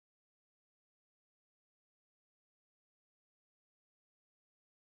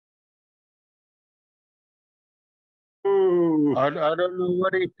I don't know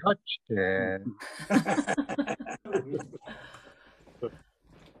what he touched there.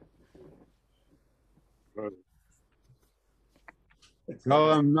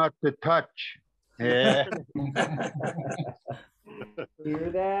 Tell him not to touch. Yeah. Hear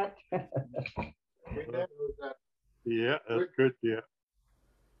that? Yeah, that's good. Yeah.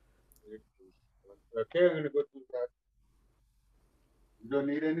 Okay, I'm gonna go do that. You don't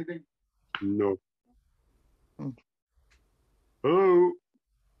need anything? No. Hello.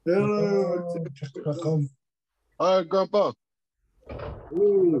 Hello. Hi, Grandpa.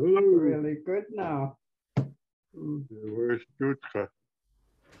 Hello. Really good now. Where's Tutka?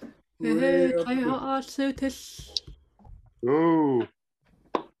 Oh,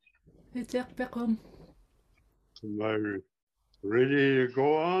 ciiqpiqum. am I ready to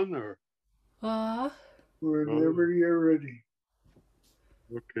go on or? Whenever you're ready.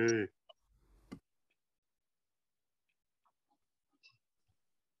 Okay.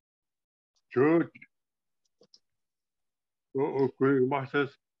 Good. Good.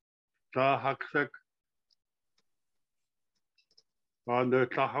 Masses. Ta haksek. On the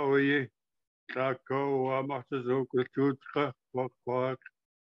Tahoe. Taco. Masses. Okay. Tutka. Quack.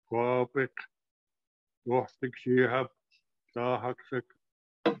 Quapic. Wachtig. Sheehab. Ta haksek.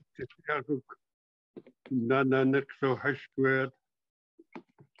 Titkakuk. Nana nixo. Hesquiaht.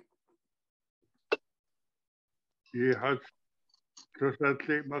 He has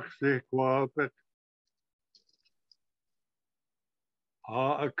Trusatli Maxi Quapic.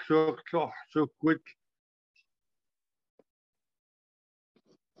 Axok Soquit.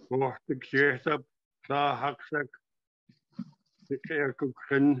 Wachtig Sheehab. Ta haksek. Titkakuk.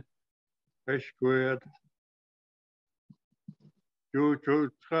 Hesquiaht.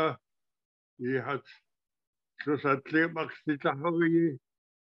 Tutka. He has Trusatli Maxi Tahoe.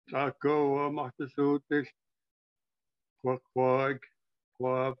 Taco. Mahtasotis. Quack.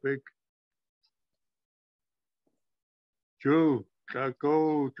 Quapic.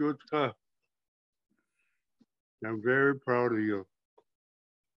 Taco. Tutka. I'm very proud of you.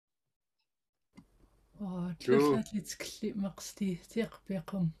 Tlutlatlitkli maqsti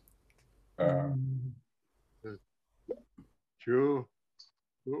ciiqpiqum.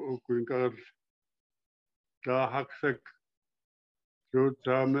 Quincal. Ta haksek.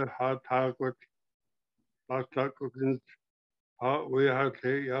 Same hot hakwat. Hatakukins. We have a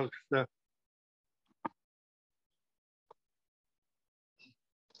youngster.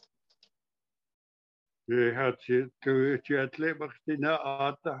 We had to chatle Maxina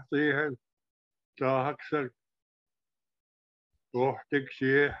Ata. They had Tahaxer. Rohtik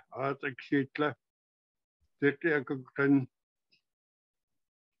Shea, Atak Shitla. Tikiakukan.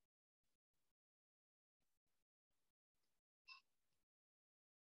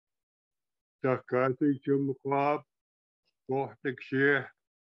 Takati Chumquab. Rohtik Shea.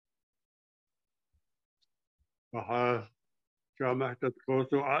 Aha. Jamahtat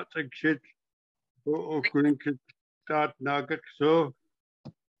Koso Atak Shit. Quinket Tat Nugget so.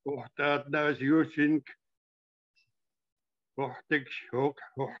 Rohtat Nas Yusink. Rohtik Shok.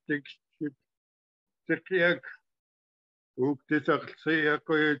 Rohtik Shit. Tikiak. Ook dit er zeer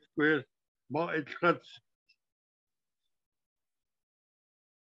kwijt, maar het gaat.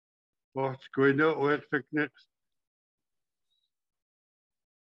 Wat kun je ook niks.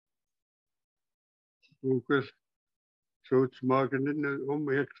 Ook eens zoiets maken in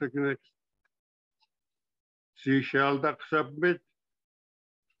ik zeg niks. Zie je dat submit.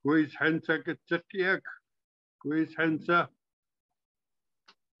 Quiz hensa getekkiak. Quiz hensa.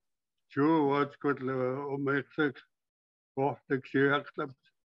 Zo wat goed ik zeg. Wacht ik zie ik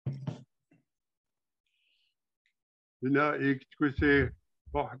nou, ik zeg,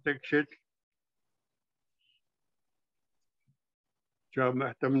 wacht ik zit. Ja,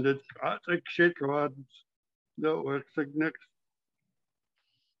 met hem dit, als ik zit, wat, nou, ik zeg niks.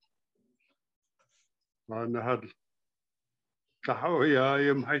 Maar dan had, hou ja,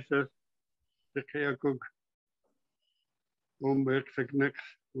 je meisjes, ik ga ook, ik zeg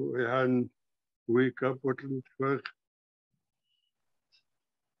niks. We gaan, wake up, wat het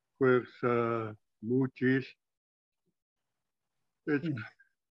voor, moedjes.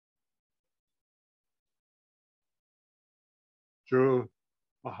 Zo,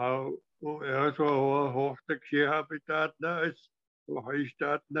 how so hoofdstuk je habitat naast, hoe hij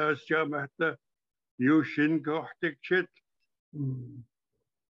staat naast je met de Yushin hoofdstuk shit.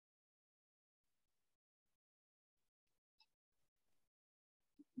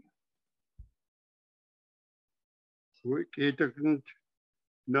 Hoe ik het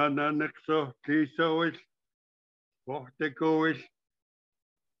na niks zo, die zo is, hoofdstuk is,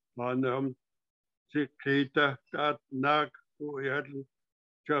 maar dan zich eten dat nak ويهدل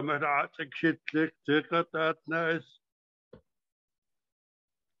جامعة عاتك شتلك ثقة ناس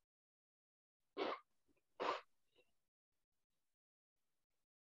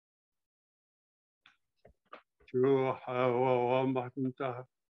شو وامحت انت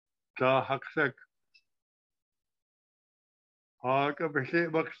تاحقسك هاك بشيء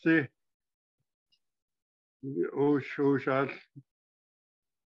بقسي وشال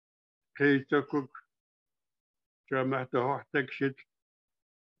كيتكك جامعة وحدك شت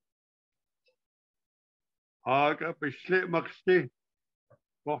هاك بشيء مقسي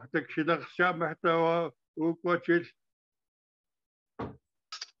وحدك شدق جامعة وكوتشل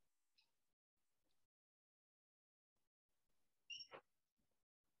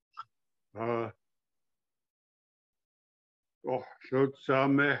شو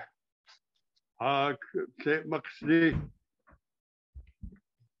تسامح هاك شيء مقصدي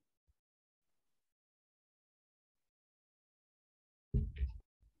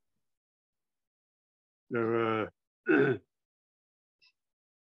I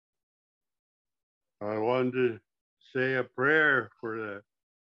wanted to say a prayer for the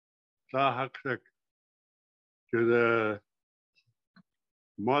Tlahaksak, to the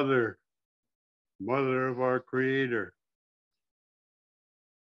mother of our Creator.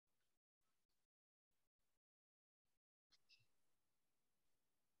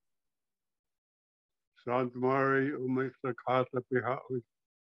 Sant Mari umikta kata pihaus,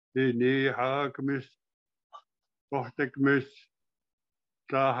 ni hakmis, kohtekmis,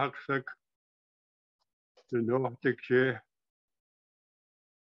 Tlahaksak, the nohtek she,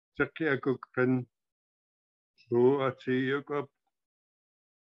 sakiakukan, who atsiyukap.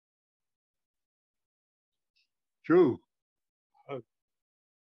 True.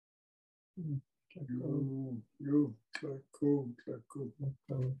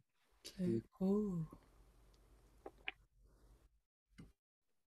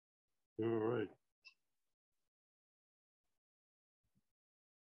 All right.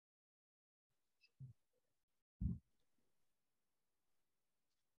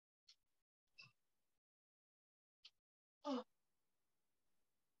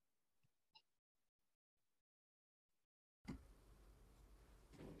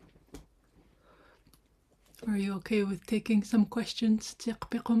 Are you okay with taking some questions,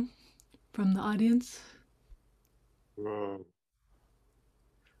 ciiqpiqum, from the audience?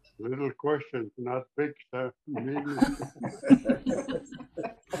 Little questions, not big stuff. Maybe.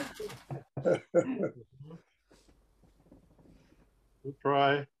 We'll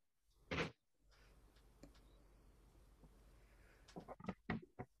try.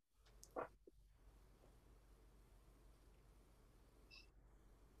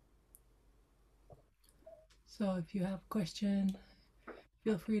 So if you have a question,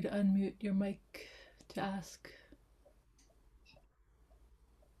 feel free to unmute your mic to ask.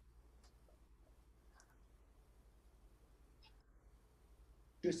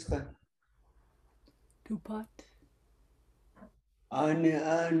 Tupat.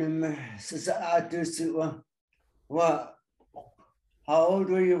 How old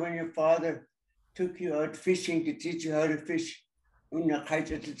were you when your father took you out fishing to teach you how to fish?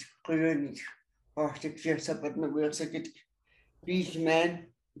 Beach man.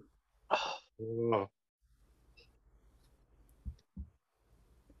 Oh.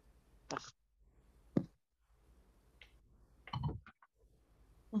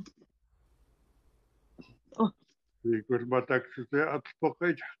 يقول ما تكسي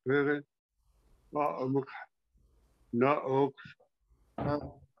أطبقي حقيقي ما أمك ناوك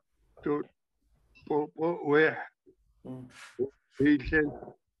تو ويح هيشن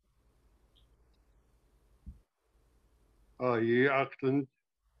يعقلن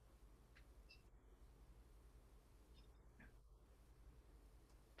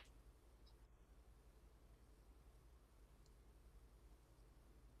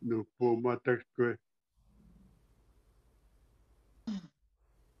نفو ما تكسي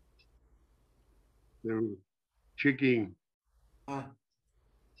the chicken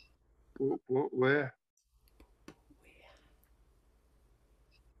where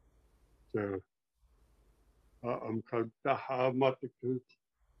so I'm called Tahamatic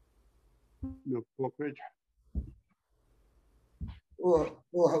no pocket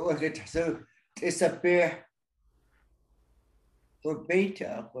وقت تحسو تسبح وبيت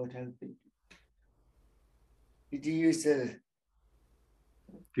أقول Did you use a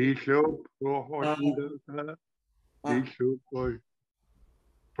T-soup or T-soup or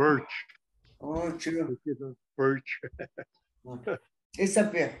perch? Oh, true. Perch.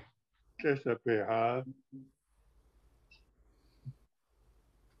 تسبح Chesapeake.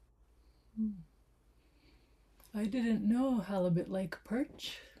 I didn't know halibut like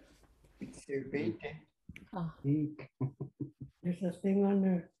perch. It's their bait. Ah, Eek. There's a thing on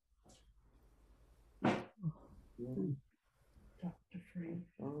there. Dr. Frank.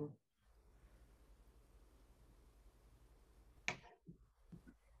 Oh.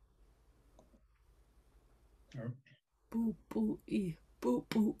 boo boo e boo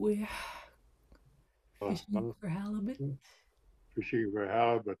boo we. Fishing for halibut. Fishing for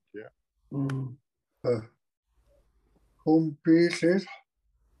halibut, yeah. Home pieces.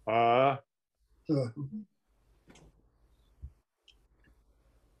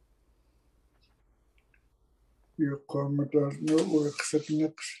 Je kommer daar nu ook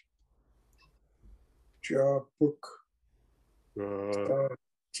niks. Ciiqpiqum.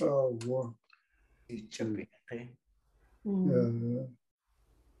 Tawa. Ciiqpiqum.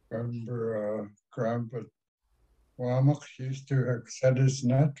 Remember Grandpa Wamak used to have set his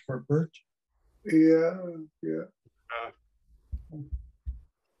net for perch? Yeah.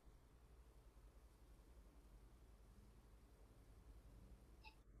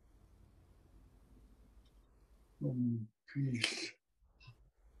 Peace.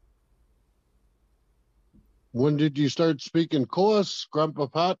 When did you start speaking Koas, Grandpa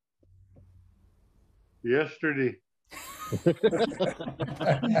Pat? Yesterday.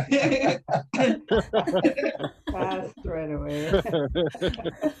 Fast right away.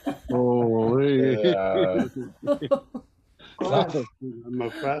 Holy. I'm a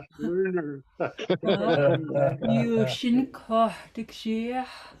fast learner. You ciiqpiqum shia.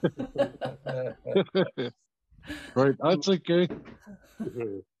 Right, that's okay.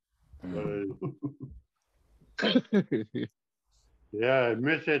 Yeah, I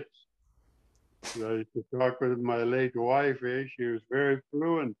miss it. I used to talk with my late wife. She was very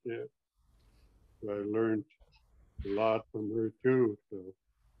fluent. So I learned a lot from her too. So,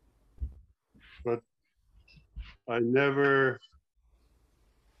 but I never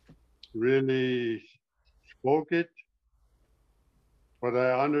really spoke it. But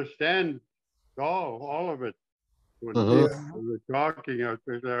I understand all of it. When we're talking,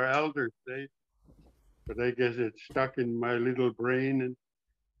 because our elders say, but I guess it's stuck in my little brain, and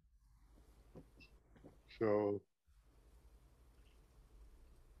so.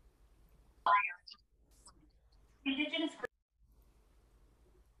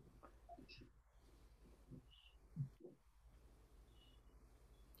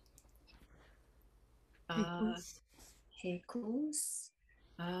 Hekos.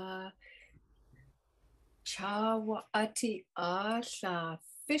 Chawati ala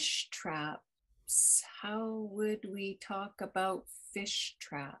fish traps. How would we talk about fish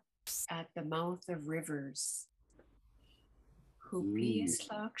traps at the mouth of rivers? Hupi is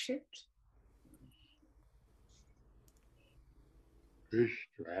lakshit. Fish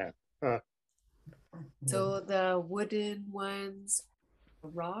trap. So the wooden ones,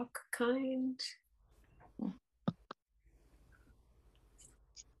 rock kind.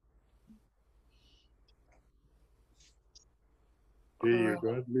 See, you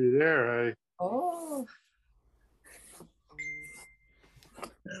got me there. Oh.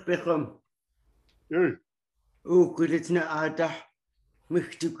 Piqum. Good. Could it's not ada.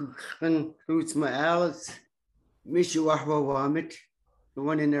 Michtukan roots my owls. Mishuahwa wamit. The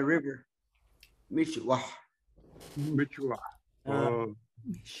one in the river. Mishuah. Michua.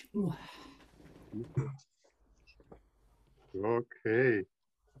 Okay.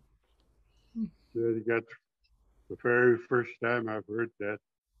 So you got the very first time I've heard that.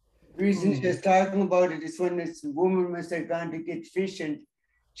 The reason she's talking about it is when this woman must have gone to get fish and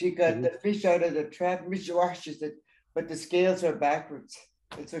she got the fish out of the trap. Mishuah, she said, but the scales are backwards.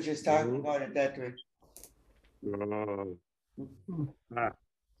 That's what she's talking about it that way.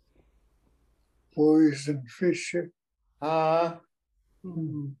 Poison fish.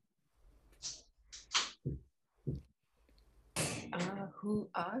 Who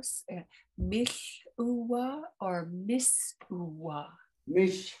us? Mish uwa or miss uwa?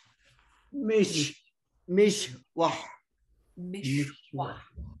 Mishwah. Mishwa. Mishwa.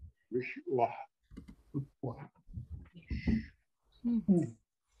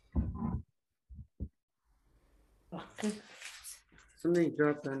 Something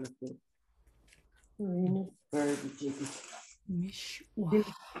dropped on the floor. Mishwa.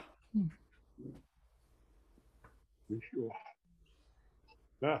 Mishwa.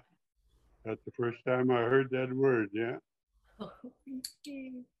 Yeah. That's the first time I heard that word, yeah.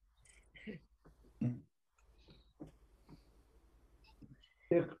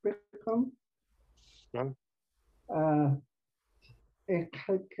 Ciiqpiqum. Ik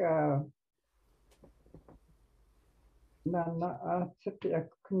Nana atsip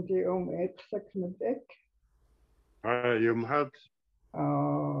kundi etsak nadek. You have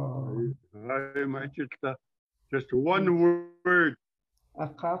Oh, just one word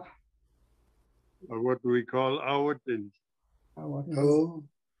akaf. of what we call outing. Oh,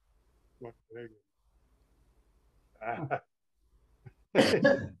 What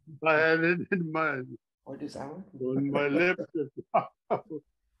I had it in What is out? on my lips.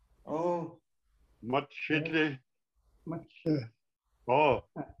 Oh, Much shitty. Much. Oh,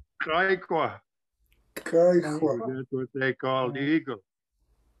 kaikwa. kaikwa. That's what they call the eagle.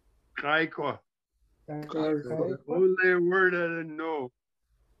 Kaikwa. Only word I didn't know.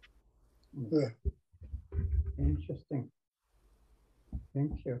 Interesting.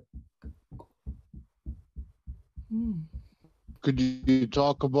 Thank you. Hmm. Could you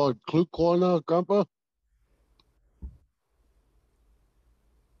talk about Klukwana, Grandpa?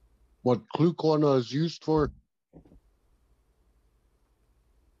 What Klukwana is used for?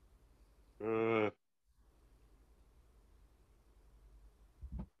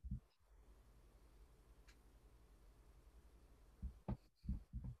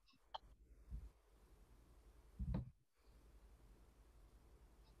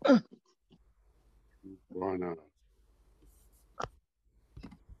 Klukwana.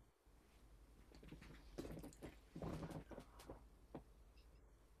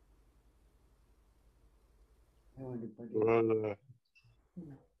 Well,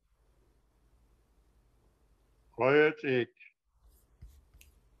 quiet ache.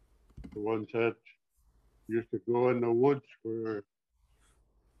 The ones that used to go in the woods where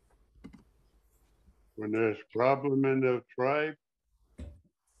when there's problem in the tribe,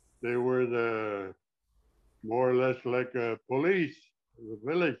 they were the more or less like a police of the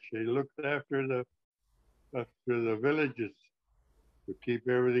village. They looked after the villages to keep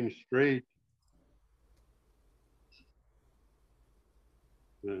everything straight.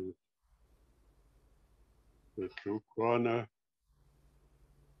 And the Klukwana.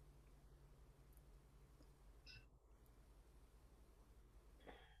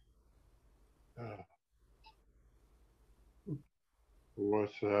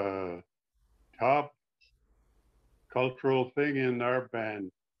 Was a top cultural thing in our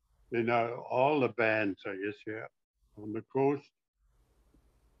band, in all the bands, I guess, yeah, on the coast.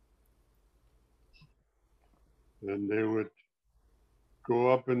 And they would go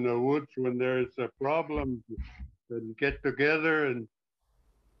up in the woods when there's a problem and get together and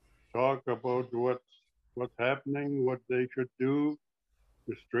talk about what's happening, what they should do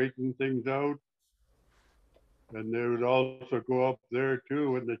to straighten things out. And they would also go up there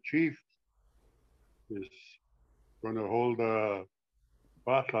too when the chief is going to hold a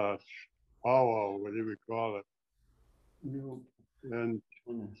powwow, whatever we call it. And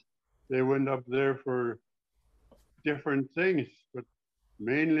they went up there for different things, but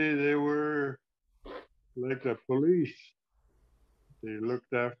mainly they were like the police. They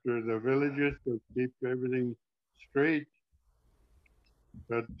looked after the villages to keep everything straight.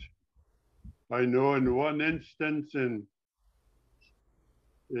 But I know in one instance in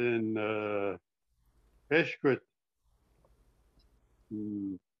Hesquiaht,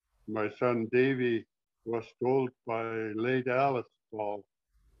 my son Davy was told by late Alice Paul.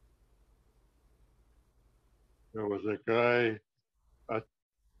 There was a guy,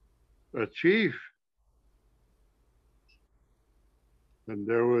 a chief, and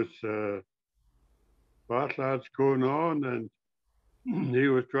there was potlatch going on, and he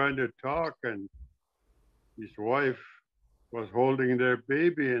was trying to talk, and his wife was holding their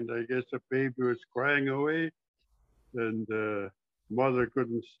baby, and I guess the baby was crying away, and the mother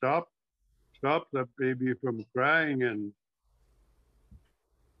couldn't stop the baby from crying, and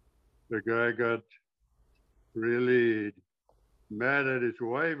the guy got really mad at his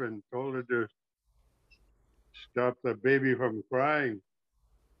wife and told her to stop the baby from crying,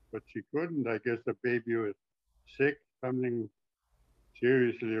 but she couldn't. I guess the baby was sick, something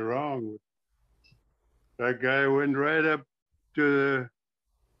seriously wrong. That guy went right up to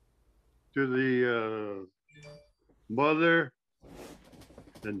the mother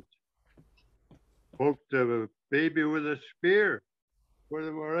and poked the baby with a spear, put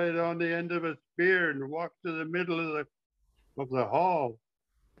him right on the end of a spear, and walked to the middle of the hall.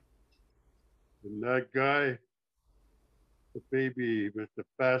 And that guy, the baby must have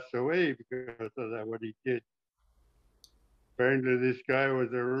passed away because of that, what he did. Apparently this guy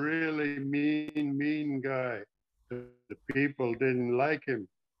was a really mean guy. The people didn't like him.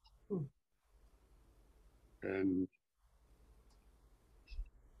 And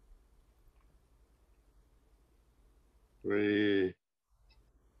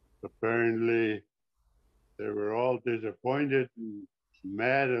apparently they were all disappointed and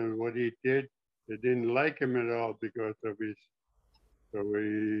mad at what he did. they didn't like him at all because of his the way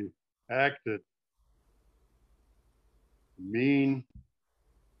he acted mean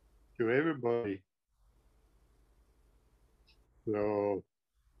to everybody. So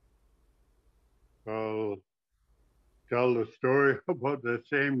I'll tell the story about the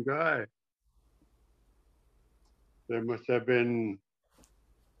same guy. There must have been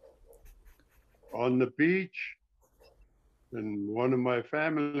on the beach, and one of my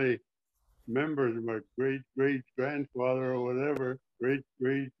family members, my great-great-grandfather or whatever, great,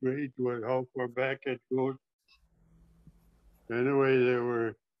 how far back it goes. Anyway, they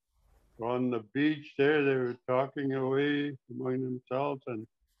were on the beach there, they were talking away among themselves, and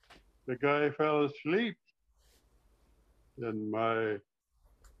the guy fell asleep. And my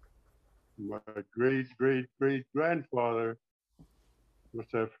great-great-great-grandfather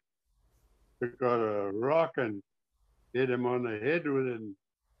must have got a rock and hit him on the head with it and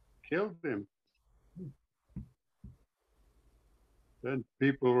killed him. Then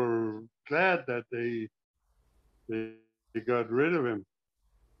people were glad that they got rid of him.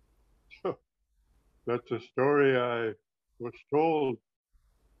 So that's a story I was told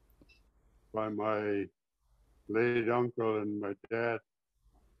by my late uncle and my dad.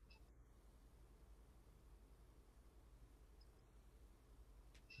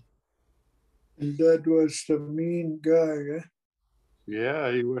 And that was the mean guy, eh?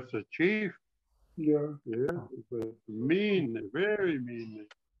 Yeah, he was a chief. Yeah. Yeah, but mean, very mean.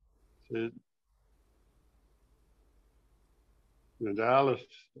 Said, and Alice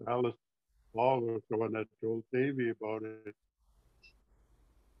Paul was the one that told Davy about it.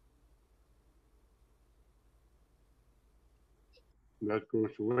 That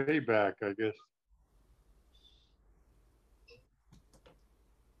goes way back, I guess.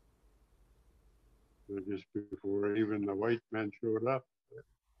 Just before even the white man showed up.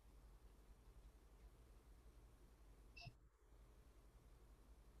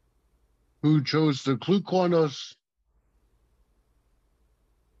 Who chose the Kluquanos?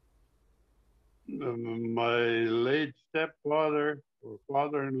 My late stepfather or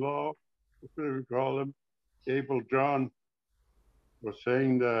father-in-law, what do we call him, Abel John, was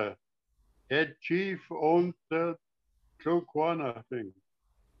saying the head chief owned the Kluquana thing.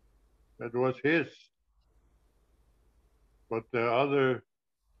 That was his. But the other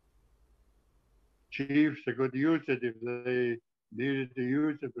chiefs, they could use it if they needed to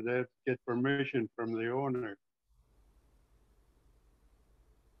use it, but they have to get permission from the owner.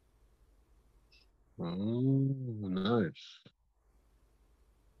 Oh, nice.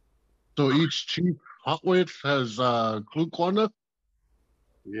 So each chief Hotwit has Kluquana?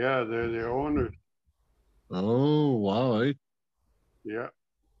 Yeah, they're the owners. Oh, wow. Eh? Yeah.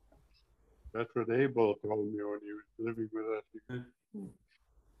 That's what Abel told me when he was living with us.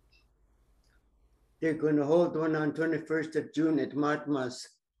 They're going to hold one on 21st of June at Matmas.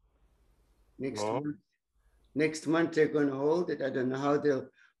 Next month they're going to hold it. I don't know how they'll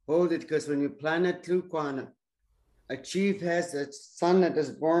hold it, because when you plan a Kluquana, a chief has a son that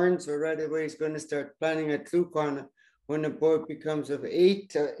is born, so right away he's going to start planning a Kluquana when the boy becomes of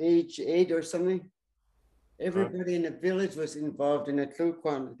age 8 or something. Everybody in the village was involved in a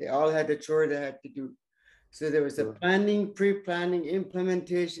Kluquana. They all had a chore they had to do. So there was a planning, pre-planning,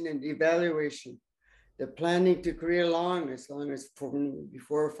 implementation, and evaluation. The planning took real long, as from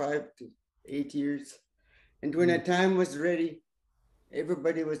before 5 to 8 years. And when the time was ready,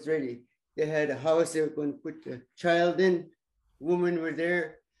 everybody was ready. They had a house they were going to put the child in. Women were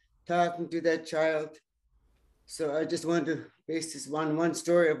there talking to that child. So I just want to base this on one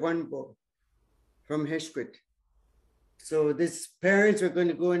story of one boy from Hesquiaht. So these parents were going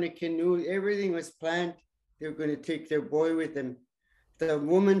to go in a canoe. Everything was planned. They were going to take their boy with them. The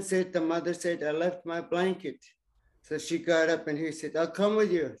woman said, the mother said, I left my blanket. So she got up and he said, I'll come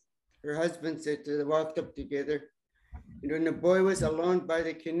with you. Her husband said, they walked up together. And when the boy was alone by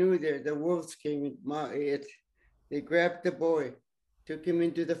the canoe there, the wolves came and they grabbed the boy, took him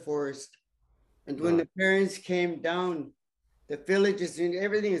into the forest. And when the parents came down, the villagers, and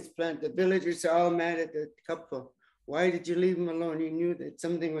everything is planned, the villagers are all mad at the couple. Why did you leave him alone? You knew that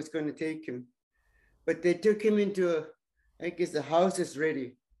something was going to take him. But they took him into I guess the house is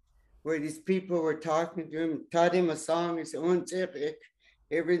ready, where these people were talking to him, taught him a song, his own ciiqpiqum.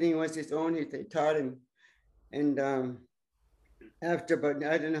 Everything was his own, they taught him. And after about,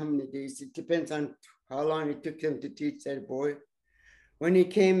 I don't know how many days, it depends on how long it took them to teach that boy. When he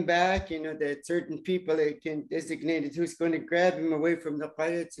came back, that certain people they can designate who's going to grab him away from the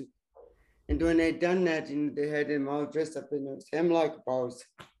pirates. And when they'd done that, they had him all dressed up in those hemlock boughs.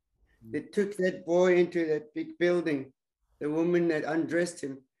 They took that boy into that big building. The woman that undressed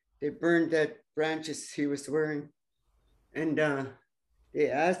him, they burned that branches he was wearing. And they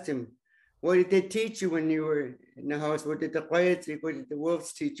asked him, what did they teach you when you were in the house? What did the quiet speak? What did the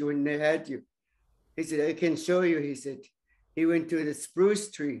wolves teach you when they had you? He said, I can show you, he said. He went to the spruce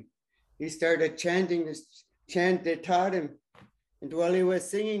tree. He started chanting this chant they taught him. And while he was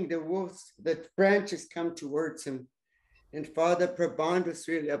singing, the branches come towards him. And Father Praband was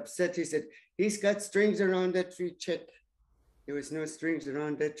really upset. He said, he's got strings around that tree, check. There was no strings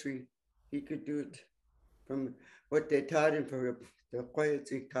around that tree. He could do it from what they taught him, for the quiet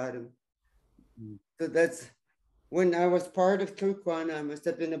tree taught him. So that's when I was part of Tukwana. I must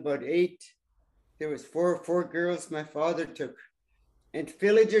have been about 8. There was four girls my father took. And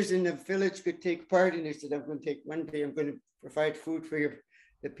villagers in the village could take part in it. He said, I'm going to take one day, I'm going to provide food for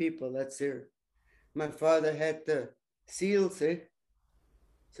the people that's here. My father had the seals, So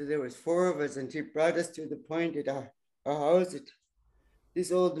there was 4 of us, and he brought us to the point at our house.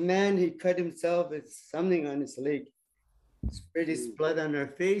 This old man, he cut himself with something on his leg, spread his blood on our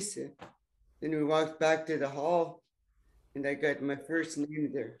face. Then we walked back to the hall, and I got my first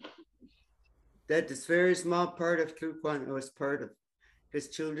name there. That is very small part of Tukwan I was part of, because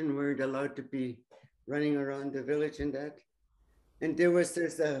children weren't allowed to be running around the village and that. And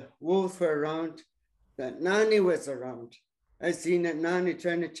there's a wolf around, that Nani was around. I seen that Nani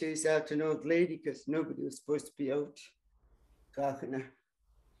trying to chase after an old lady because nobody was supposed to be out.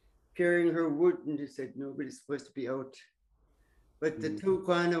 Carrying her wood, and they said nobody's supposed to be out. But the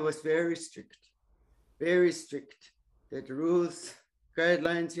Tukwana was very strict. That rules,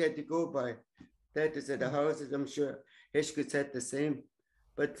 guidelines you had to go by. That is at the houses, I'm sure Hesquiaht had the same.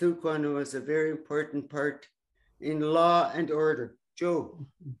 But Tukwana was a very important part in law and order. Joe.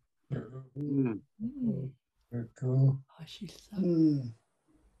 Cool.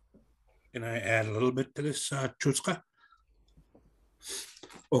 Can I add a little bit to this, Chutzka?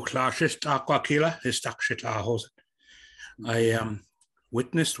 I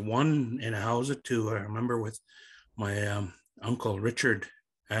witnessed one in a house too. I remember with my uncle Richard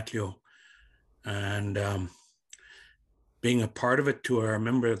Atleo, and being a part of it too. I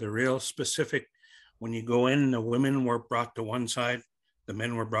remember the real specific. When you go in, the women were brought to one side, the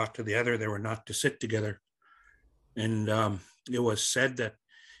men were brought to the other. They were not to sit together, and it was said that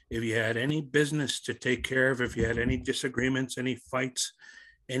if you had any business to take care of, if you had any disagreements, any fights,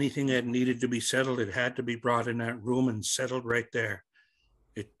 anything that needed to be settled, it had to be brought in that room and settled right there.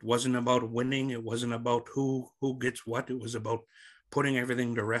 It wasn't about winning. It wasn't about who gets what. It was about putting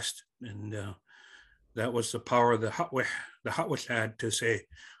everything to rest. And that was the power the Ḥaaḥuupa had to say,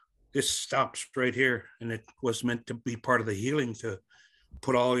 this stops right here. And it was meant to be part of the healing, to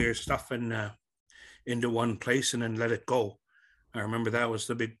put all your stuff into one place and then let it go. I remember that was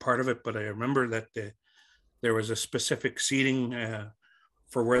the big part of it, but I remember that there was a specific seating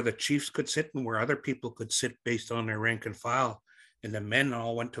for where the chiefs could sit and where other people could sit based on their rank and file. And the men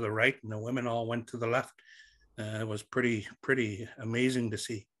all went to the right and the women all went to the left. It was pretty amazing to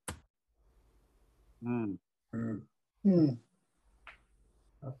see.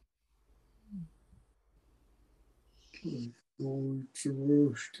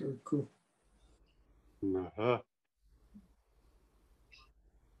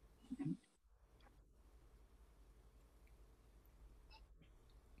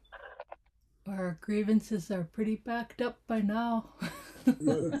 Our grievances are pretty backed up by now.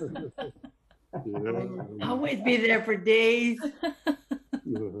 I'll always be there for days.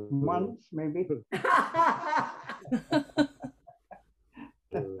 Months, maybe.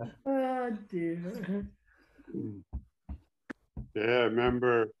 Oh, dear. Yeah, I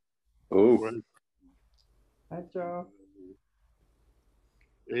remember when Hi, Joe.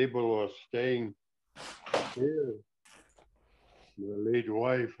 Abel was staying here. My late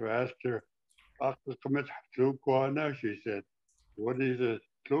wife asked her, she said, what is a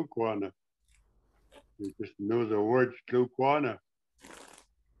Tukwana? You just know the word Tukwana.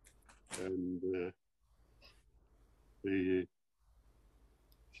 And he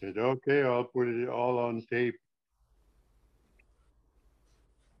said, okay, I'll put it all on tape.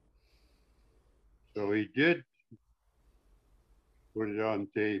 So he did put it on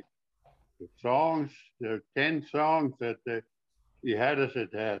tape. The songs, there are 10 songs that he had us at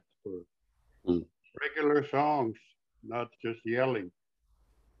that for regular songs, not just yelling.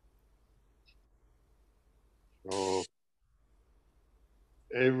 So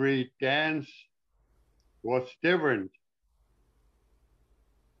every dance was different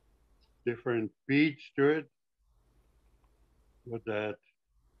beats to it. With that,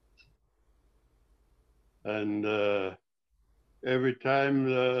 and every time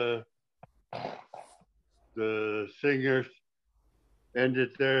the singers ended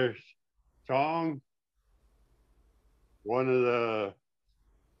their song, one of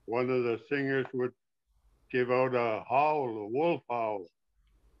the singers would give out a howl, a wolf howl.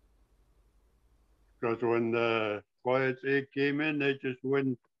 Because when the quiet eight came in, they just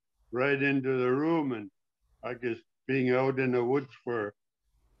went right into the room, and I guess being out in the woods for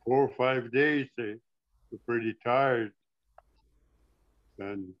 4 or 5 days, they were pretty tired.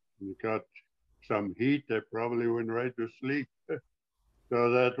 And you got some heat, they probably went right to sleep.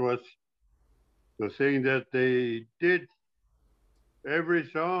 So that was the thing that they did. Every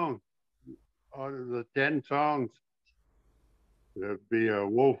song, out of the 10 songs, there'd be a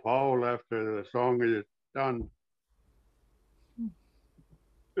wolf howl after the song is done.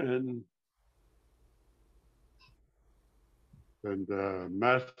 And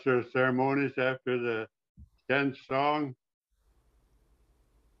master of ceremonies, after the 10th song,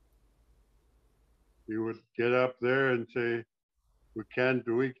 he would get up there and say, "We can't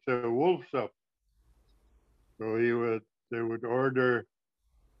wake the wolves up." So they would order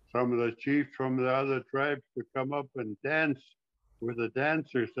some of the chiefs from the other tribes to come up and dance with the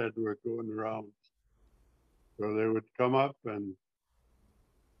dancers that were going around. So they would come up and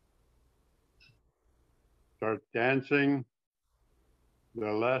start dancing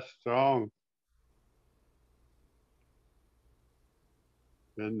the last song.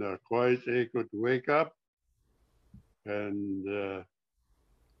 Then the quiet they could wake up, and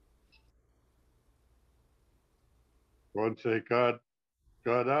once they got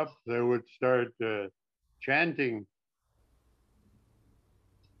up, they would start chanting.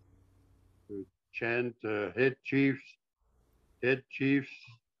 Chant head chiefs,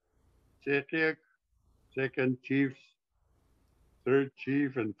 ciiqpiqum, second chiefs, third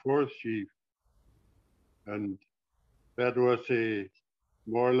chief, and fourth chief. And that was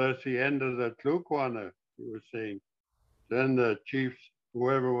more or less the end of the Tlukwana, he was saying. Then the chiefs,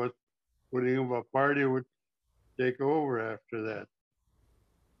 whoever was putting up a party, would take over after that.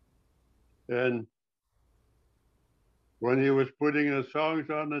 And when he was putting the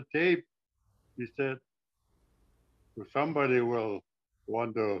songs on the tape, he said, well, someday will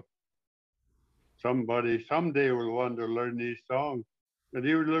want to learn these songs. And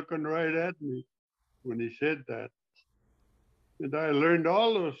he was looking right at me when he said that. And I learned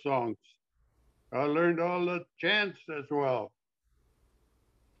all those songs. I learned all the chants as well.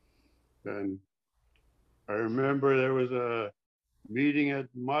 And I remember there was a meeting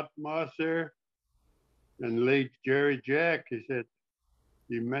at Matmas there, and late Jerry Jack,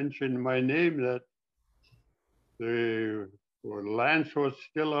 he mentioned my name, that Lance was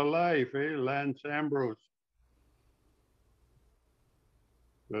still alive, Lance Ambrose.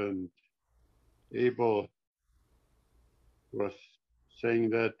 And Abel was saying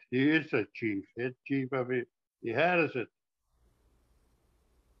that he is a chief, head chief of it. He has it.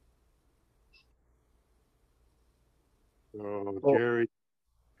 So Jerry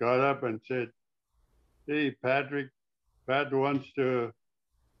got up and said, "Hey, Pat wants to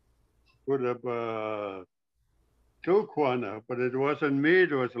put up a Tlukwana, but it wasn't me,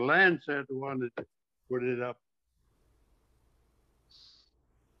 it was Lance that wanted to put it up."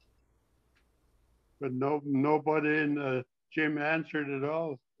 But nobody in the gym answered at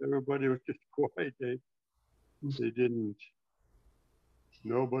all. Everybody was just quiet. They didn't.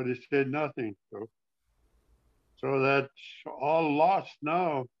 Nobody said nothing. So that's all lost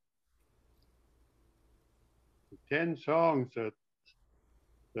now. 10 songs that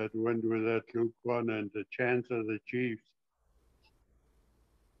went with that Tlukwana and the chants of the chiefs.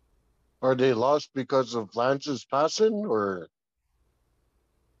 Are they lost because of Lance's passing, or?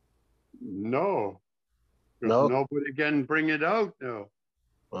 No. No? Nobody can bring it out now.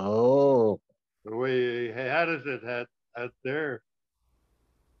 Oh. The way he had it at their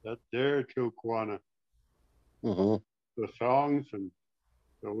Tlukwana. Mm-hmm. The songs and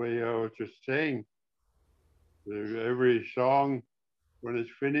the way I was just saying. Every song, when it's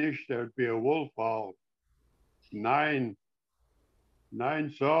finished, there'd be a wolf howl. 9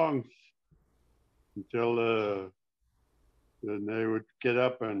 songs until then they would get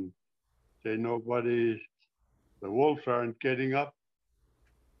up and say the wolves aren't getting up.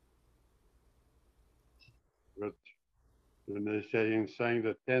 But when they sang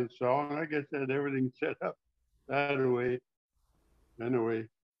the 10th song, I guess that everything set up that way. Anyway.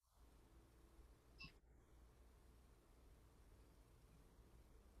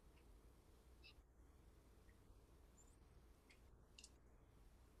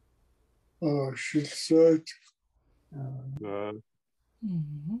 Oh, she's such. Mm-hmm.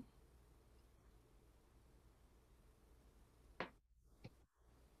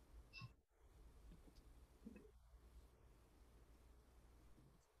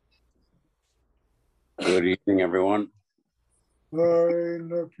 Good evening, everyone. Hi,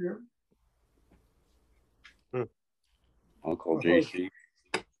 nephew. Uncle JC.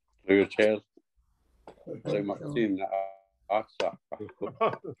 Clear chest. Say Maxine. Oh,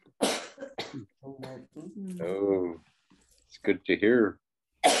 it's good to hear.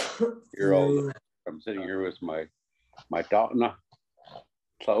 Hear all the, I'm sitting here with my daughter.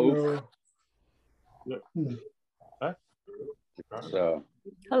 So, it's,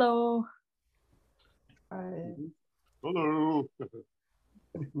 Hello. Hi. Hello.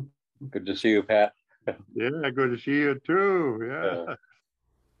 good to see you, Pat. Yeah, good to see you too. Yeah.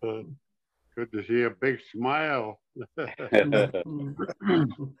 Good to see a big smile. Yes.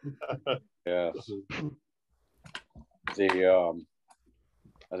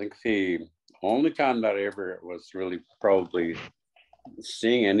 I think the only time that I ever was really probably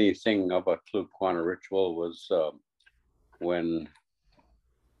seeing anything of a Ciiqpiqum ritual was when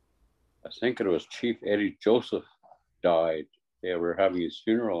I think it was Chief Eddie Joseph died. They were having his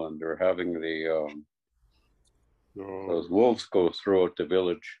funeral and they were having the those wolves go throughout the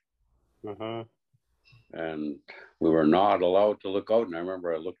village. And we were not allowed to look out. And I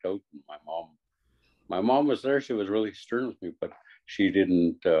remember I looked out and my mom was there. She was really stern with me, but she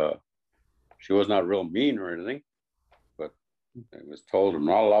didn't, she was not real mean or anything, but I was told I'm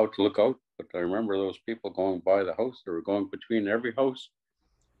not allowed to look out. But I remember those people going by the house. They were going between every house.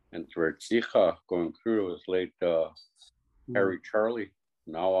 And through ciiqpiqum going through, it was late Harry Charlie,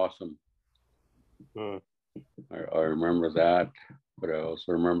 now awesome. I remember that, but I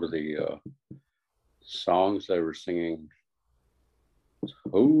also remember the songs they were singing.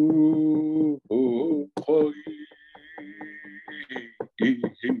 Oh, oh, oh,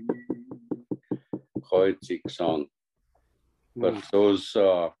 song. But those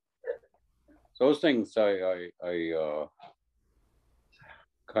things I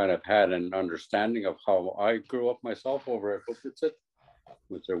kind of had an understanding of how I grew up myself over at Hesquiaht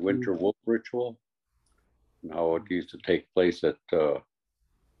with their winter wolf ritual and how it used to take place at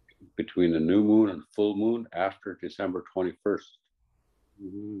between the new moon and full moon after December 21st.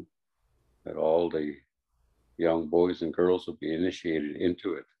 That all the young boys and girls would be initiated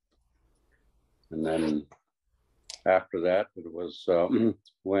into it. And then after that, it was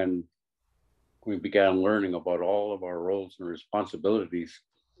when we began learning about all of our roles and responsibilities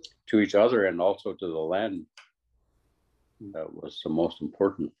to each other and also to the land. That was the most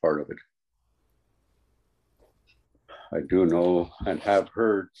important part of it. I do know and have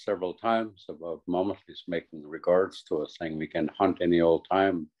heard several times about Mamaslis making regards to us, saying we can hunt any old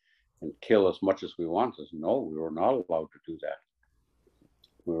time and kill as much as we want. No, we were not allowed to do that.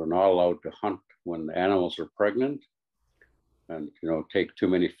 We were not allowed to hunt when the animals are pregnant and, take too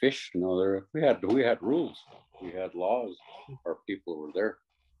many fish. We had rules, we had laws. Our people were there.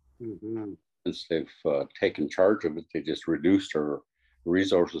 Since they've taken charge of it, they just reduced our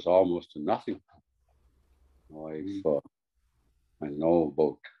resources almost to nothing. I know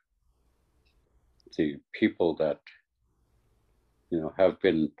about the people that have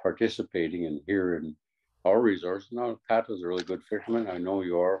been participating in here in our resource. Now, Pat is a really good fisherman. I know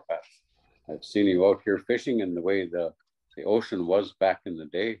you are, Pat. I've seen you out here fishing, and the way the ocean was back in the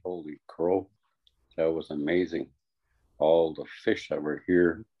day. Holy crow, that was amazing. All the fish that were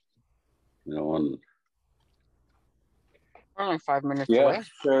here, and only 5 minutes away. Yes,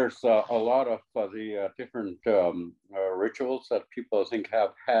 there's a lot of the different rituals that people I think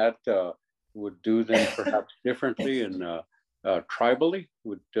have had would do them perhaps differently and tribally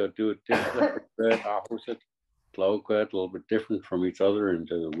would do it differently. A little bit different from each other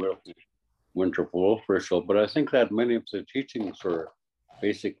into the winter wolf ritual, but I think that many of the teachings are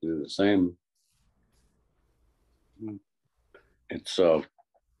basically the same. It's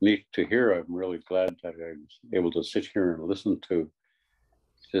neat to hear. I'm really glad that I was able to sit here and listen to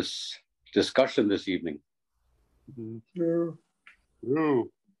this discussion this evening. Cool.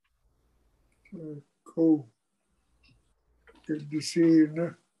 Good to see you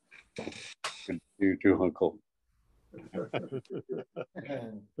now. Good to see you too, Uncle.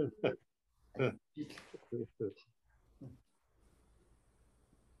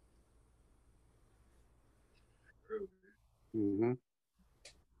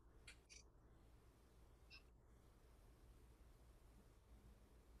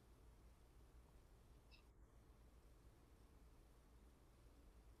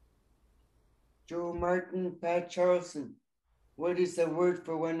 Joe Martin, Pat Charleson. What is the word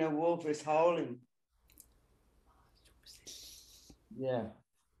for when a wolf is howling? Yeah.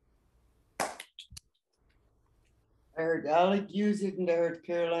 I heard Alec use it and I heard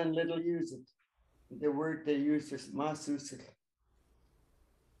Caroline Little use it. The word they used was masusik.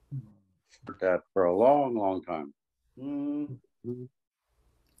 heard that for a long, long time. And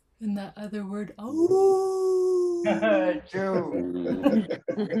that other word, oh. True.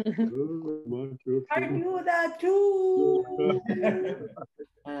 I knew that too.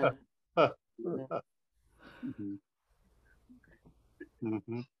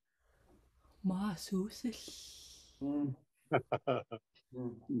 Mahsusil.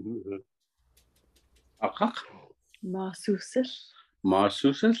 Mahsusil.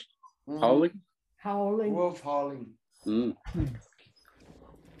 Mahsusil? Howling? Howling. Wolf howling.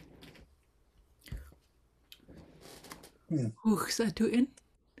 Hugsatuin.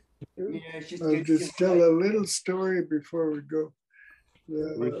 Yeah, she's I'll just tell a little story before we go.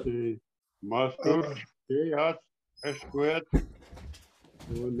 With the Mahsusil, Ciiqpiqum, Hesquiaht,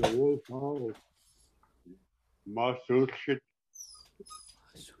 when the wolf howls. Mahsusil.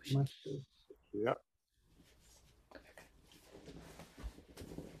 Yeah.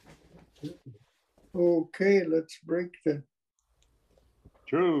 Okay, let's break then.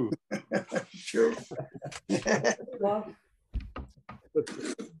 True. Sure.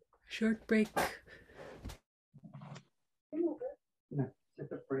 Short break.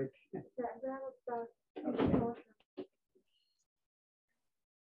 Take a break.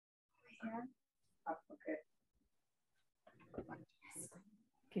 Okay.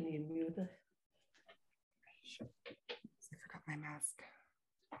 Can you mute us? I forgot my mask.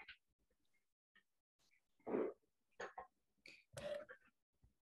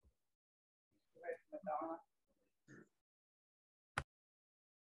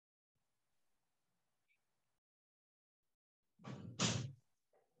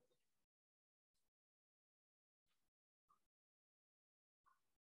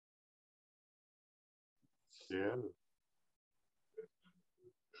 Yeah.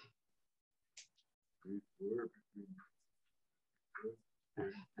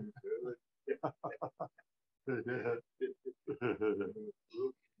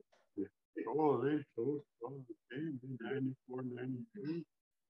 Oh, they so strong. 94, 92.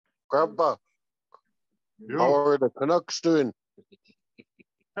 Grandpa, You. how are the Canucks doing?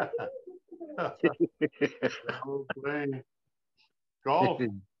 Oh, playing golf.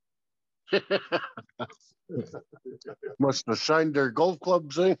 Must have shined their golf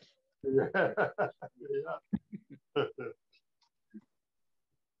clubs, eh? Yeah.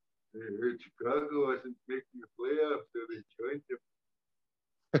 I heard Chicago wasn't making the playoffs, so they joined them.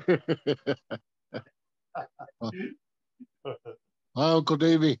 Hi, Uncle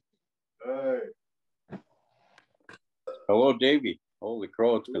Davy. Hi. Hello, Davy. Holy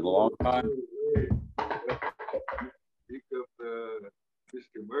crow, it's been a long time. Speak of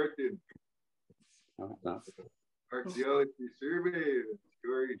Mr. Martin. Oh, no. Archaeology survey. The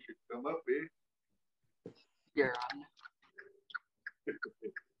story should come up, eh? You're on.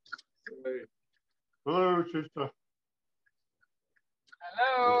 Right. Hello, sister.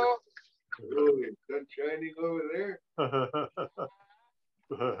 Hello. Oh, sun shining over there.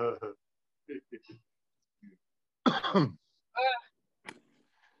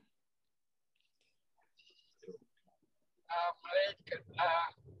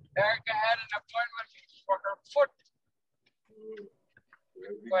 Erica had an appointment for her foot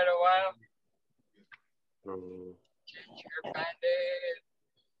quite a while. Change your band-aid.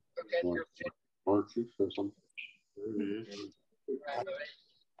 Look at your foot. Marches or something.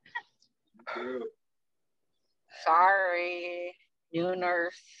 Sorry, new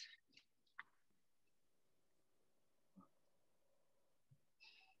nurse.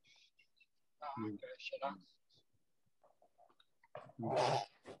 Oh, I'm gonna shut off.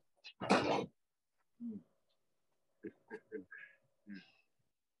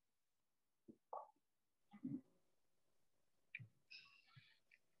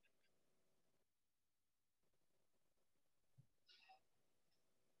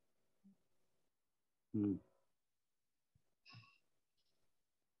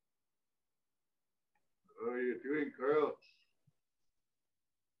 How are you doing, Carl?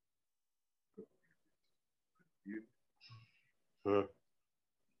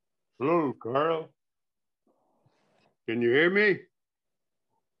 Hello, Carl. Can you hear me?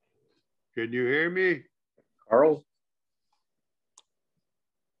 Can you hear me? Carl?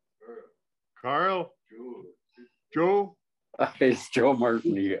 Carl? Joe. Joe? It's Joe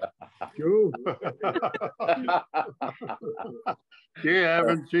Martin, yeah. Joe? Yeah, I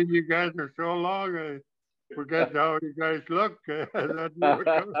haven't seen you guys for so long. I forget how you guys look.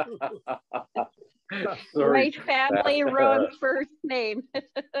 Right family, wrong first name.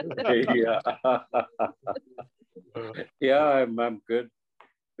 Yeah. Yeah, I'm good.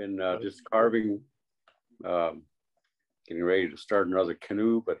 Been just carving getting ready to start another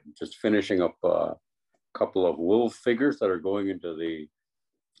canoe, but just finishing up a couple of wolf figures that are going into the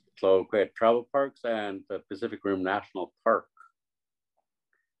Ciiqpiqum travel parks and the Pacific Rim National Park.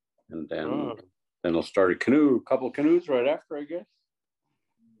 And then I'll start a couple canoes right after, I guess.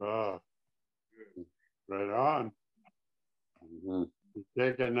 Right on.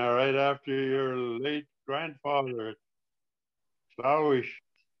 Taken right after your late grandfather, Slawish.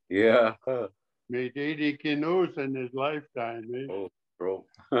 Yeah. Made 80 canoes in his lifetime. Eh? Oh, bro.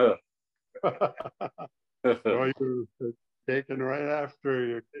 So you're taken right after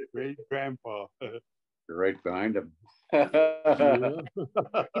your great grandpa. You're right behind him. About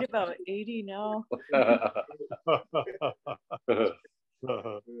 80 now.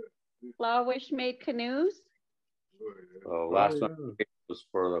 Slawish made canoes? Last one was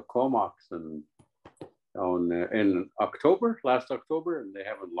for the Comox and in October, last October, and they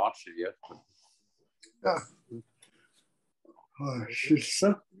haven't launched it yet.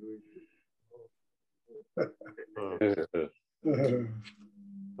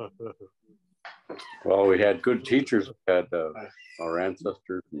 Well, we had good teachers. We had our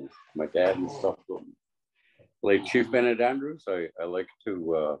ancestors and my dad and stuff. Late Chief Bennett Andrews, I like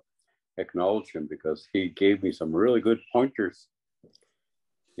to acknowledge him because he gave me some really good pointers.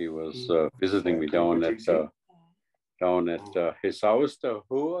 He was visiting me down at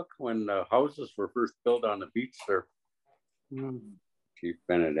Ḥaaḥuupa when houses were first built on the beach there. Chief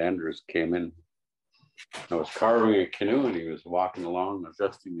Bennett Andrews came in. I was carving a canoe and he was walking along,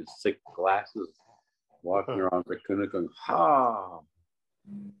 adjusting his thick glasses, walking around the canoe going, ha,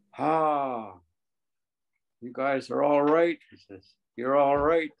 ha, you guys are all right. He says, you're all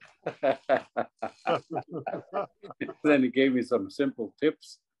right. Then he gave me some simple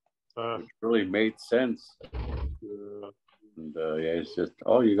tips, which really made sense. And it's just,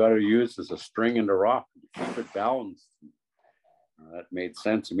 all you got to use is a string and a rock to keep it balanced. That made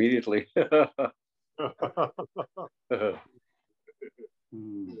sense immediately.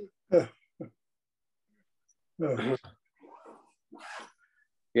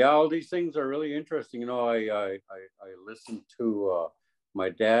 Yeah, all these things are really interesting. You know, I listened to my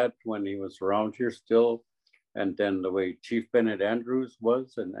dad when he was around here still, and then the way Chief Bennett Andrews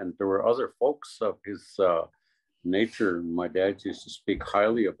was, and there were other folks of his nature. My dad used to speak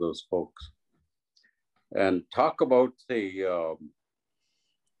highly of those folks and talk about the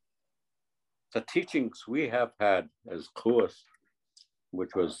teachings we have had as Kluas,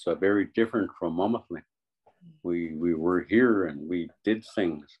 which was very different from Mamathling. We were here and we did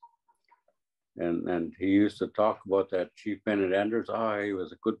things. And he used to talk about that Chief Bennett Andrews. He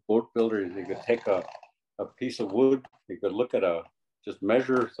was a good boat builder. He could take a piece of wood. He could look at just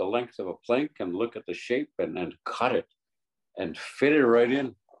measure the length of a plank and look at the shape and cut it and fit it right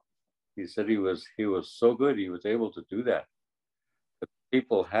in. He said he was so good. He was able to do that. But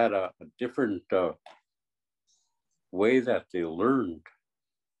people had a different way that they learned.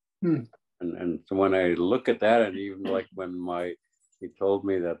 And so when I look at that, and even like when he told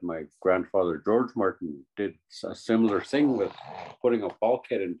me that my grandfather, George Martin, did a similar thing with putting a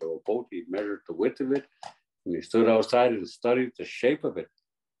bulkhead into a boat. He measured the width of it, and he stood outside and studied the shape of it.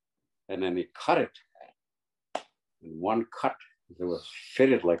 And then he cut it. In one cut, it was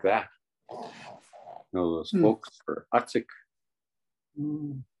fitted like that. You know, those folks for Atsik,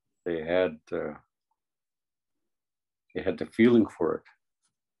 they had the feeling for it.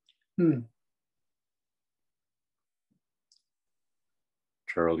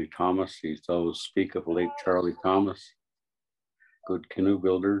 Charlie Thomas, he used to always speak of late Charlie Thomas, good canoe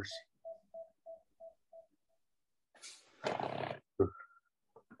builders.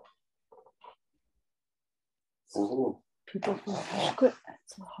 People from Hesquiaht,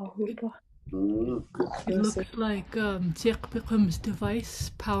 that's a ḥaaḥuupa. It looks like ciiqpiqum's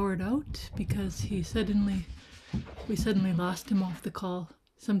device powered out because we suddenly lost him off the call.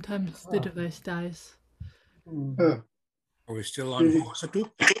 Sometimes the device dies. Are we still on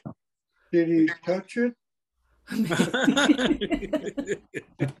Hesquiaht? Did he touch it?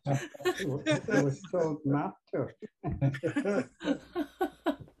 It was told not to.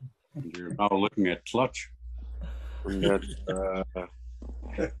 You're now looking at clutch.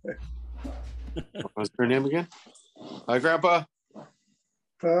 What's her name again? Hi, Grandpa.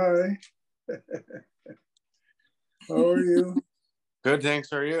 Hi. How are you? Good, thanks.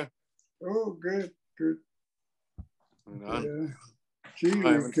 How are you? Oh, good. Yeah. Gee,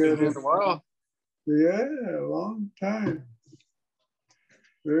 I haven't seen you in a while. Yeah, a long time.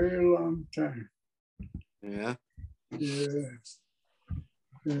 Very long time. Yeah. Yeah.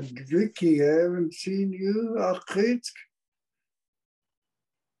 And Vicky, I haven't seen you. Akhetsk.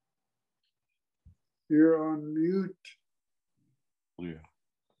 You're on mute. Yeah.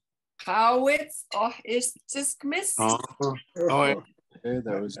 How it's is just missed. Oh, yeah. Okay,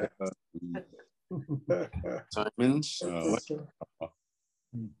 that was Simon's.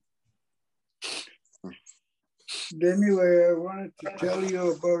 Anyway, I wanted to tell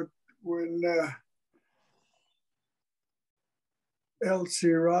you about when Elsie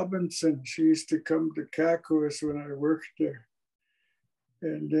Robinson, she used to come to Kakos when I worked there.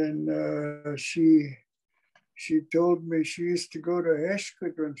 And then she told me she used to go to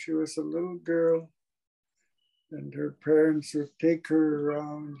Hesquiaht when she was a little girl, and her parents would take her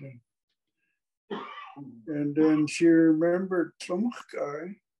around. And then she remembered some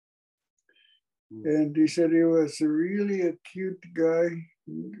guy. And he said he was really a cute guy,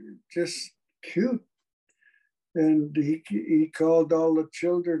 just cute. And he called all the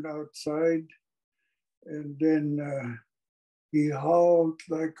children outside, and then he howled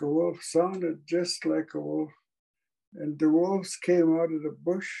like a wolf, sounded just like a wolf. And the wolves came out of the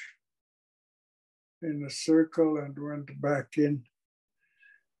bush in a circle and went back in.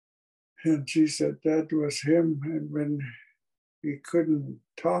 And she said that was him. And when he couldn't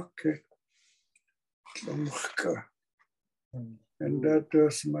talk, and that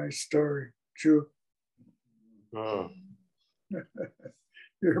was my story, Joe. Oh.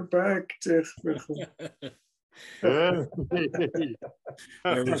 You're back, ciiqpiqum.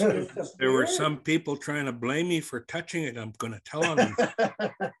 There were some people trying to blame me for touching it. I'm going to tell on them.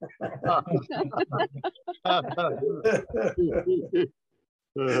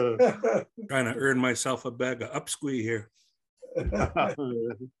 Trying to earn myself a bag of upsquee here.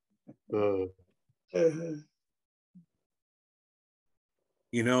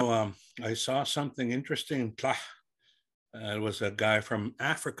 You know, I saw something interesting. It was a guy from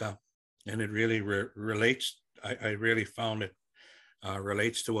Africa, and it really relates. I really found it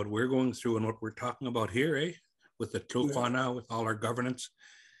relates to what we're going through and what we're talking about here, eh? With the Tulkana, with all our governance.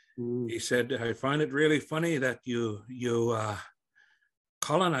 He said, I find it really funny that you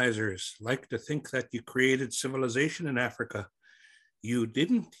colonizers like to think that you created civilization in Africa. You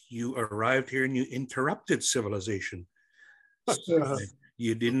didn't. You arrived here and you interrupted civilization.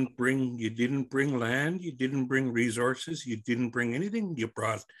 You didn't bring land, you didn't bring resources, you didn't bring anything. You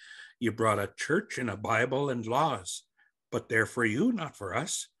brought a church and a Bible and laws, but they're for you, not for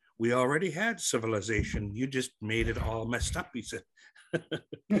us. We already had civilization. You just made it all messed up, he said.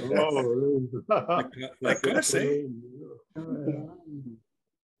 like I say.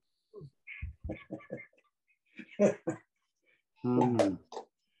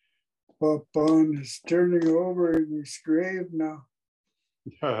 Papan is turning over in his grave now.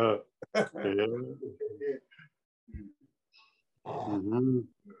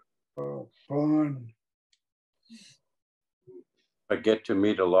 Papan. I get to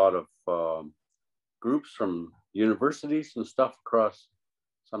meet a lot of groups from universities and stuff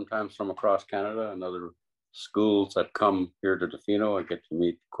sometimes from across Canada and other schools that come here to Tofino. I get to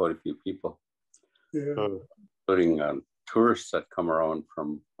meet quite a few people, including tourists that come around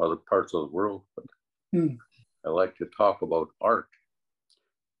from other parts of the world. But I like to talk about art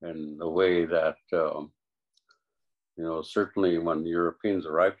and the way that, certainly when Europeans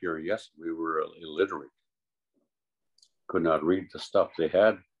arrived here, yes, we were illiterate, could not read the stuff they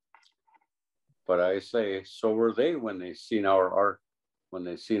had. But I say, so were they when they seen our art, when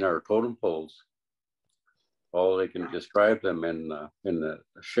they seen our totem poles. All they can describe them in the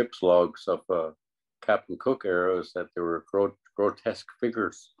ship's logs of Captain Cook era is that there were grotesque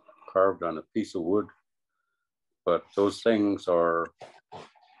figures carved on a piece of wood. But those things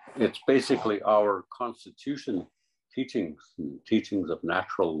it's basically our constitution teachings of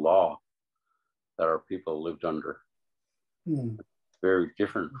natural law that our people lived under. Very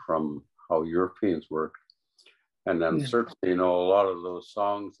different from how Europeans worked. And then certainly, a lot of those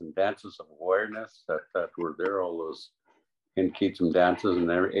songs and dances of awareness that were there, all those Hesquiaht dances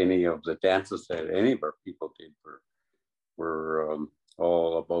and any of the dances that any of our people did were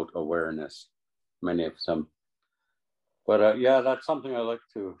all about awareness, many of them. But that's something I like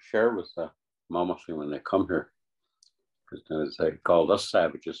to share with the Mamasli when they come here. Because they called us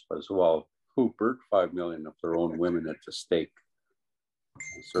savages, but as well, who burnt 5 million of their own women at the stake?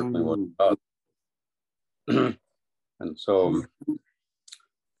 It certainly wasn't us. And so,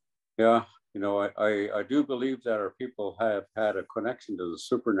 I do believe that our people have had a connection to the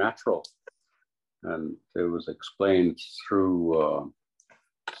supernatural. And it was explained through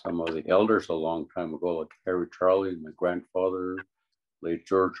some of the elders a long time ago, like Harry Charlie, my grandfather, late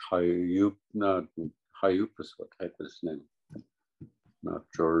George Ḥaaḥuupa. No, Ḥaaḥuupa is what type is his name? Not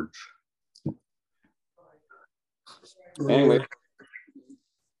George. Anyway.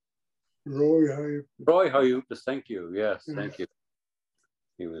 Roy Ḥaaḥuupa. Roy Ḥaaḥuupa, thank you. Yes, thank you.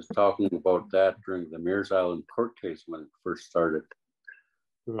 he was talking about that during the Mears Island court case when it first started,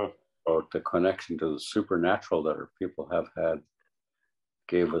 about the connection to the supernatural that our people have had,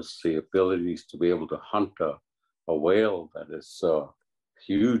 gave us the abilities to be able to hunt a whale that is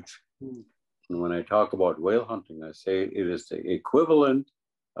huge. And when I talk about whale hunting, I say it is the equivalent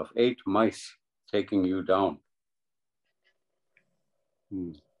of 8 mice taking you down.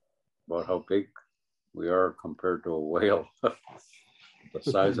 About how big we are compared to a whale, the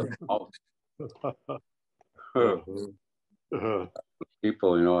size of a mouse.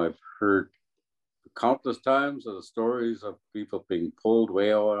 People, you know, I've heard countless times of the stories of people being pulled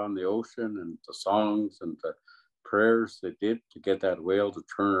way out on the ocean, and the songs and the prayers they did to get that whale to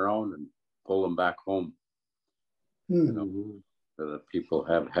turn around and pull them back home. You know, that people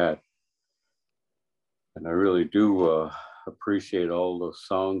have had. And I really do appreciate all those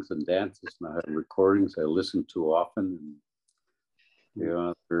songs and dances, and I have recordings I listen to often, and you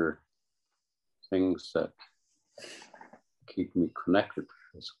know, they're things that keep me connected,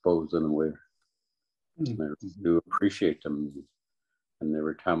 I suppose, in a way. And I do appreciate them. And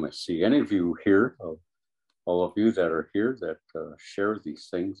every time I see any of you here, all of you that are here that share these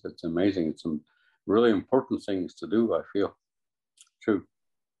things, it's amazing. It's some really important things to do, I feel. True.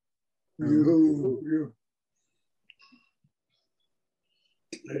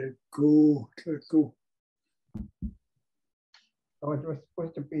 Cool. Oh, it was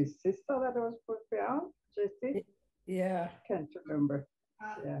supposed to be sister that was supposed to be on, JC? Yeah. Can't remember.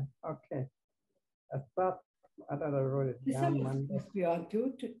 Yeah, okay. I thought I wrote it down Monday. Supposed to be on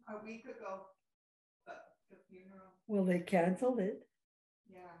too. A week ago, but the funeral. Well, they canceled it.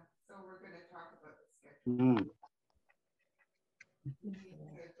 Yeah, so we're going to talk about the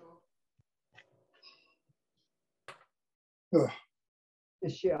schedule.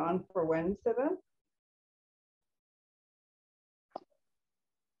 Is she on for Wednesday then?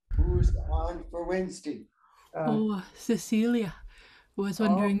 Who's on for Wednesday? Cecilia was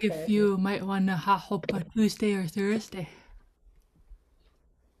wondering if you might want to ḥaaḥuupa Tuesday or Thursday.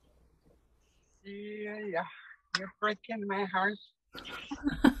 Yeah, you're breaking my heart.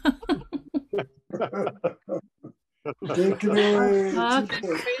 Take it away.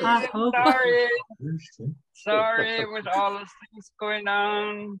 Sorry with all the things going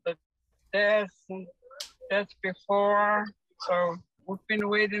on, the deaths and deaths before. So we've been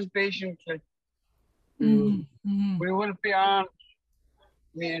waiting patiently. We will be on,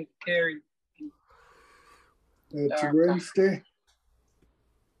 me and Carrie. It's Wednesday.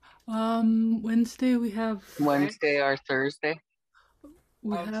 Wednesday we have Wednesday or Thursday.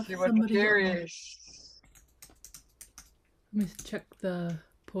 We I'll have see what somebody. Carrie is. Let me check the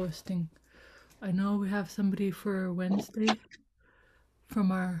posting. I know we have somebody for Wednesday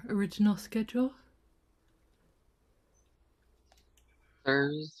from our original schedule.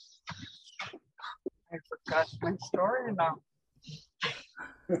 Thursday. I forgot my story now.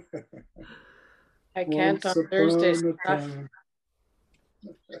 I can't on Thursday. You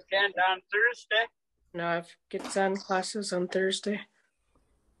can't on Thursday? No, I've kids on classes on Thursday.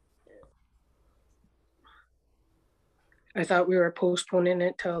 I thought we were postponing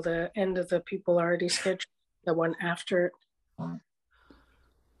it till the end of the people already scheduled, the one after it.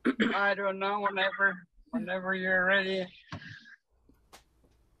 I don't know, whenever you're ready.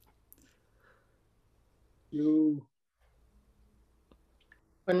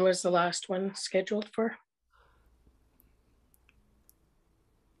 When was the last one scheduled for?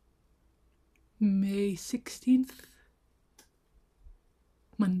 May 16th.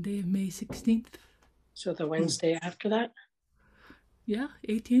 Monday, May 16th. So the Wednesday after that? Yeah,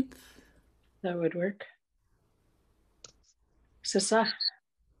 18th. That would work. Sisa?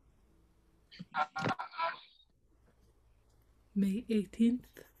 May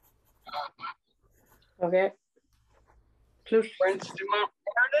 18th. Okay. Wednesday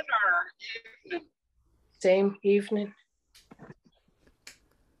morning or evening? Same evening.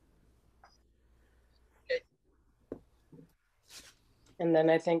 And then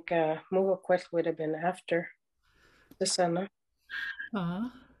I think Muhukwet would have been after the summer.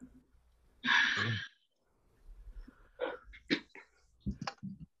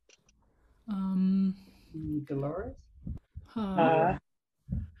 Dolores?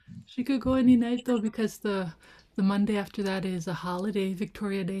 She could go any night though, because the Monday after that is a holiday,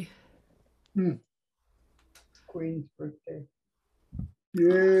 Victoria Day. Queen's birthday.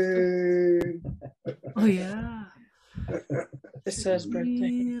 Yay! Oh yeah. This says birthday.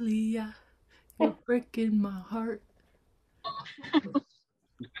 Cecilia, you're breaking my heart.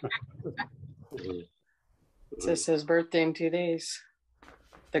 This says birthday in 2 days.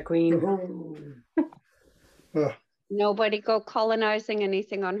 The Queen. Nobody go colonizing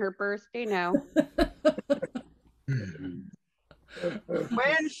anything on her birthday now.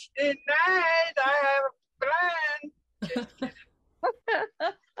 Wednesday night, I have a plan. Just kidding.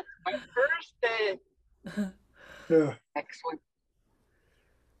 My birthday. Yeah.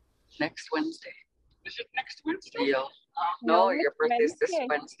 Next Wednesday. Is it next Wednesday? Yeah. No, No, your birthday's this Wednesday.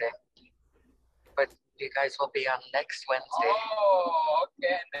 Wednesday. But you guys will be on next Wednesday. Oh,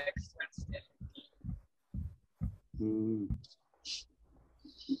 okay, next Wednesday.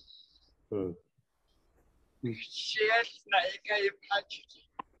 Yes, na ikay pachi.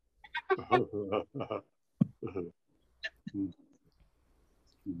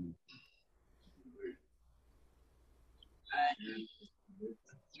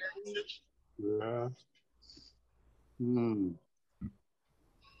 Yeah.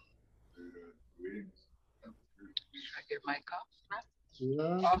 Shut your mic off, right?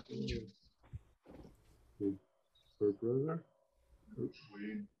 Yeah. Her brother?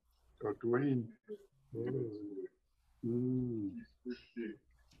 Dwayne.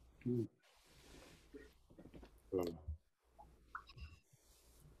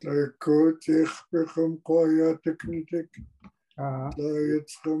 Like ciiqpiqum qoyatiknitik. La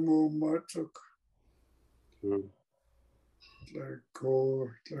yitsqamu matuk. Like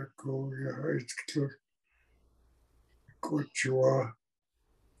yahaitklur. Kuchua.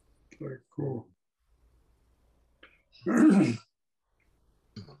 Like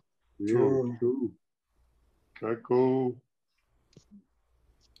True. Taco.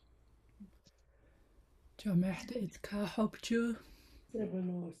 جمعت ḥaaḥuupa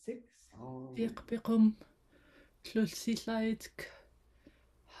 706. ciiqpiqum tlulsillaitk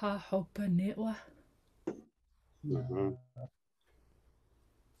ḥaaḥuupa newa.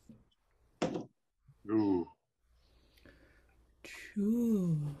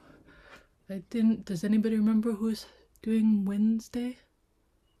 True. I didn't. Does anybody remember who's doing Wednesday?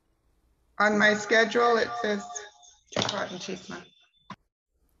 On my schedule, it says Pat and Chisma.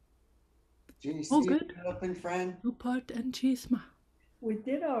 Oh, good. Open, friend. Pat and Chisma. We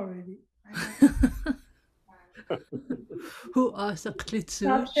did already. Who asked a It's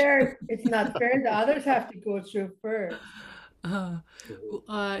not fair. It's not fair. The others have to go through first.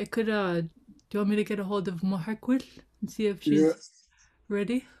 I could. Do you want me to get a hold of Maharquil and see if she's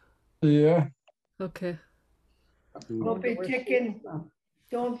ready? Yeah. Okay. Don't be chicken.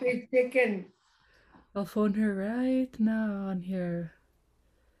 Don't be chicken. I'll phone her right now on here.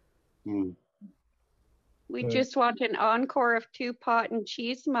 We just want an encore of 2 Pat and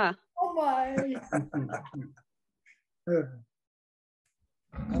Chisma. Oh my.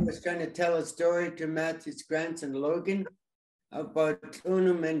 I was trying to tell a story to Matthew's grandson Logan about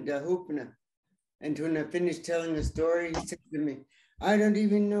Unum and Hoopna. And when I finished telling the story, he said to me, I don't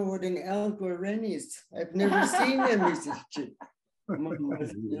even know what an elk or wren is. I've never seen them, he said.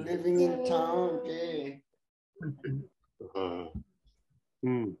 Living in town, okay.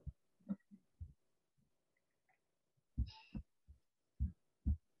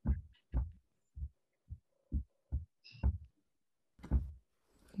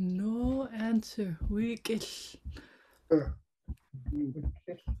 No answer. Weekish.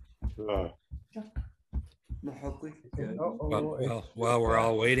 Well, while we're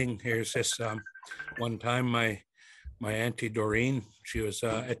all waiting, here's this one time my auntie Doreen, she was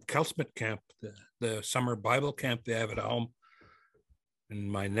at Kelsmith camp, the summer Bible camp they have at home.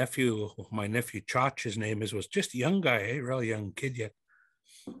 And my nephew Chach, his name was just a young guy, a real young kid yet.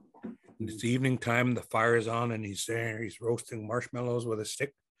 And it's evening time, the fire is on and he's there, he's roasting marshmallows with a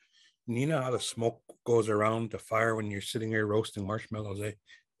stick. And you know how the smoke goes around the fire when you're sitting there roasting marshmallows, eh?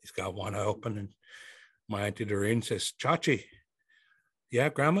 He's got one eye open and my auntie Doreen says, Chachi, yeah,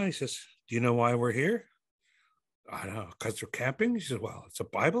 Grandma, he says, do you know why we're here? I don't know, because they're camping? He says, well, it's a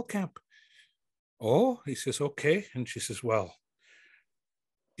Bible camp. Oh, he says, okay. And she says, well,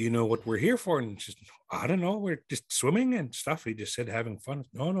 do you know what we're here for? And she says, I don't know, we're just swimming and stuff. He just said having fun.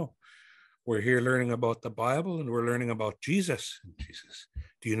 No, we're here learning about the Bible and we're learning about Jesus. And she says,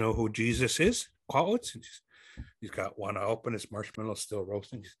 do you know who Jesus is? And he's got one eye open, his marshmallow still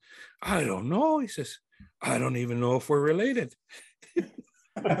roasting. He says, I don't know. He says, I don't even know if we're related.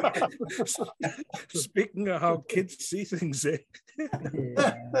 So, speaking of how kids see things, eh?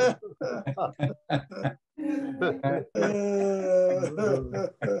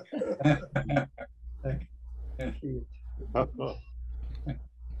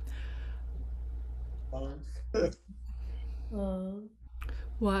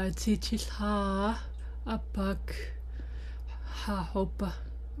 Waatichilha apak ḥaaḥuupa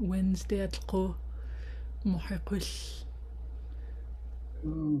Wednesday at Ko Maharquil.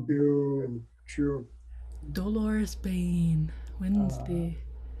 Sure. Dolores Bain, Wednesday.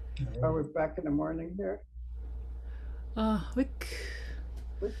 Are we back in the morning here?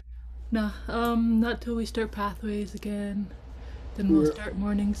 Nah, not till we start pathways again. Then we'll start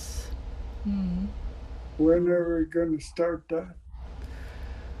mornings. When are we going to start that?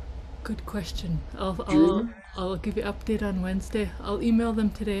 Good question. June? I'll give you an update on Wednesday. I'll email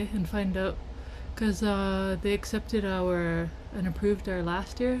them today and find out, because they accepted and approved our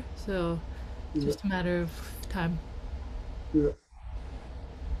last year, so just a matter of time. Yeah.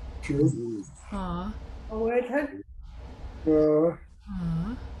 June? Aw. Oh, wait.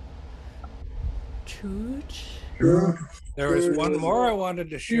 Chooch. There is one more I wanted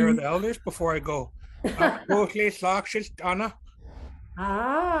to share with the elders before I go. It's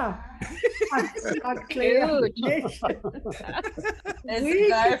Ah. Huge. As the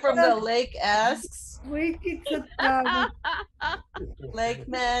guy from the lake asks, Lake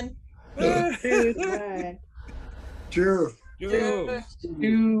man. True. Lift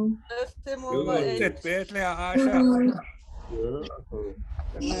him away.